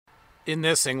In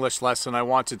this English lesson, I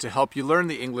wanted to help you learn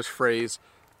the English phrase,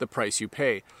 the price you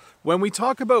pay. When we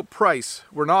talk about price,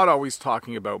 we're not always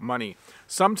talking about money.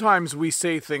 Sometimes we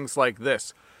say things like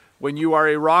this. When you are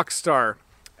a rock star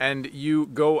and you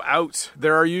go out,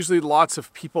 there are usually lots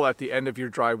of people at the end of your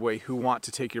driveway who want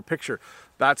to take your picture.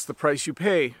 That's the price you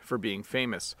pay for being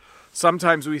famous.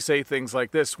 Sometimes we say things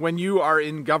like this. When you are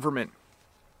in government,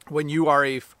 when you are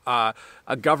a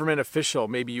government official,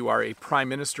 maybe you are a prime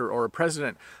minister or a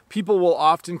president, people will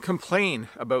often complain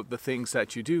about the things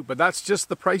that you do, but that's just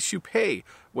the price you pay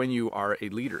when you are a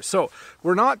leader. So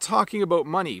we're not talking about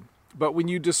money, but when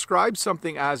you describe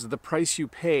something as the price you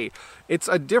pay, it's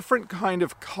a different kind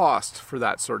of cost for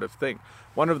that sort of thing.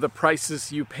 One of the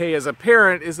prices you pay as a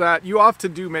parent is that you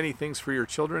often do many things for your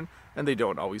children, and they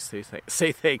don't always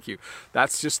say thank you.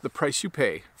 That's just the price you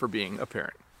pay for being a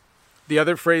parent. The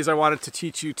other phrase I wanted to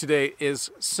teach you today is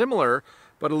similar,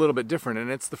 but a little bit different, and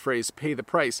it's the phrase pay the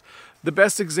price. The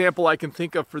best example I can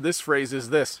think of for this phrase is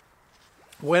this.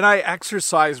 When I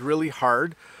exercise really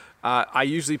hard, I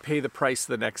usually pay the price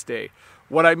the next day.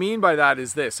 What I mean by that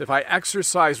is this. If I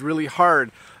exercise really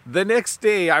hard, the next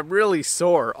day I'm really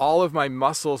sore. All of my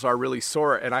muscles are really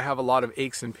sore, and I have a lot of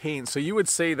aches and pains. So you would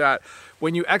say that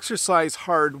when you exercise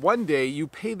hard one day, you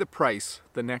pay the price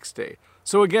the next day.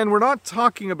 So again, we're not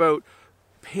talking about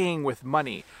paying with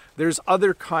money. There's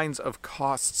other kinds of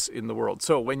costs in the world.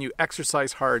 So when you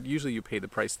exercise hard, usually you pay the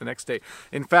price the next day.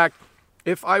 In fact,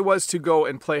 if I was to go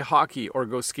and play hockey or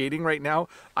go skating right now,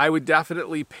 I would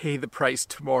definitely pay the price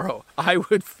tomorrow. I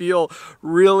would feel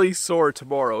really sore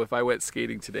tomorrow if I went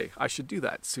skating today. I should do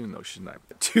that soon though, shouldn't I?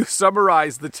 To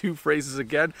summarize the two phrases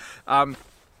again,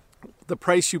 the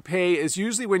price you pay is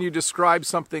usually when you describe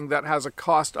something that has a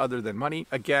cost other than money.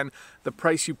 Again, the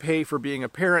price you pay for being a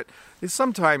parent is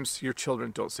sometimes your children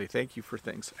don't say thank you for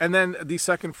things. And then the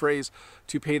second phrase,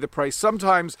 to pay the price.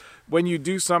 Sometimes when you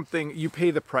do something, you pay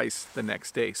the price the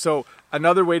next day. So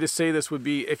another way to say this would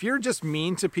be if you're just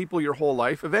mean to people your whole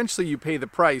life, eventually you pay the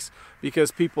price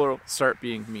because people will start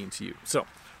being mean to you. So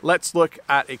let's look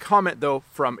at a comment though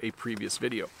from a previous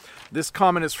video. This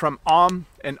comment is from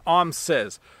and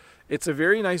says, "It's a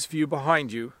very nice view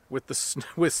behind you with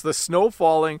the snow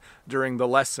falling during the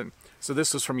lesson." So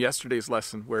this was from yesterday's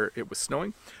lesson where it was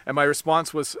snowing. And my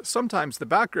response was, sometimes the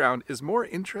background is more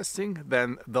interesting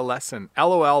than the lesson.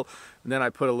 LOL. And then I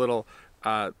put a little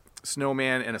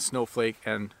snowman and a snowflake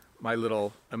and my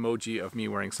little emoji of me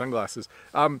wearing sunglasses.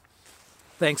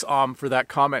 Thanks, for that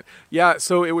comment. Yeah,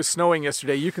 so it was snowing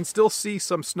yesterday. You can still see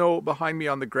some snow behind me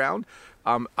on the ground.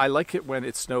 I like it when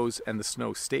it snows and the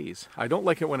snow stays. I don't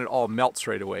like it when it all melts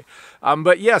right away.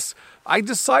 But yes, I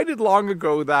decided long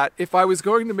ago that if I was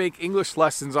going to make English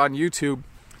lessons on YouTube,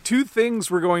 two things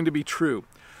were going to be true.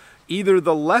 Either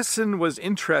the lesson was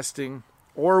interesting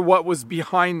or what was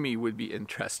behind me would be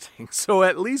interesting. So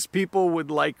at least people would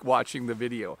like watching the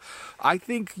video. I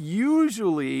think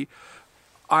usually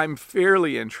I'm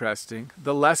fairly interesting.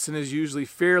 The lesson is usually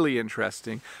fairly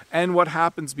interesting. And what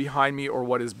happens behind me or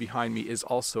what is behind me is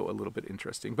also a little bit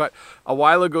interesting. But a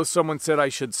while ago, someone said I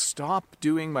should stop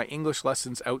doing my English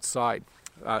lessons outside.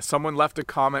 Someone left a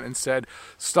comment and said,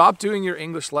 stop doing your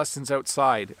English lessons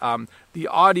outside. The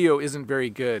audio isn't very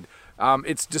good.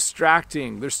 It's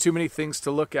distracting. There's too many things to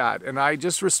look at. And I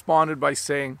just responded by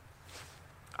saying,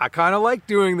 I kind of like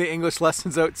doing the English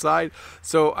lessons outside,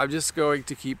 so I'm just going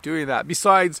to keep doing that.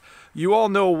 Besides, you all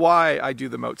know why I do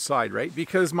them outside, right?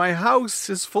 Because my house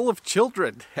is full of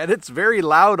children, and it's very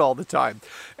loud all the time.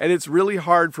 And it's really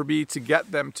hard for me to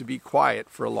get them to be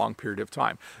quiet for a long period of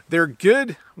time. They're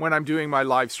good when I'm doing my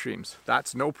live streams.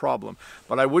 That's no problem.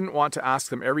 But I wouldn't want to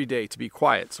ask them every day to be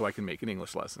quiet so I can make an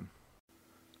English lesson.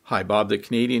 Hi, Bob the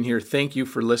Canadian here. Thank you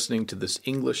for listening to this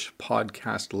English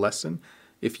podcast lesson.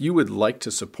 If you would like to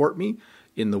support me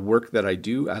in the work that I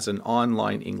do as an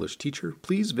online English teacher,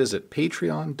 please visit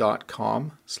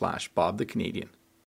patreon.com/BobTheCanadian.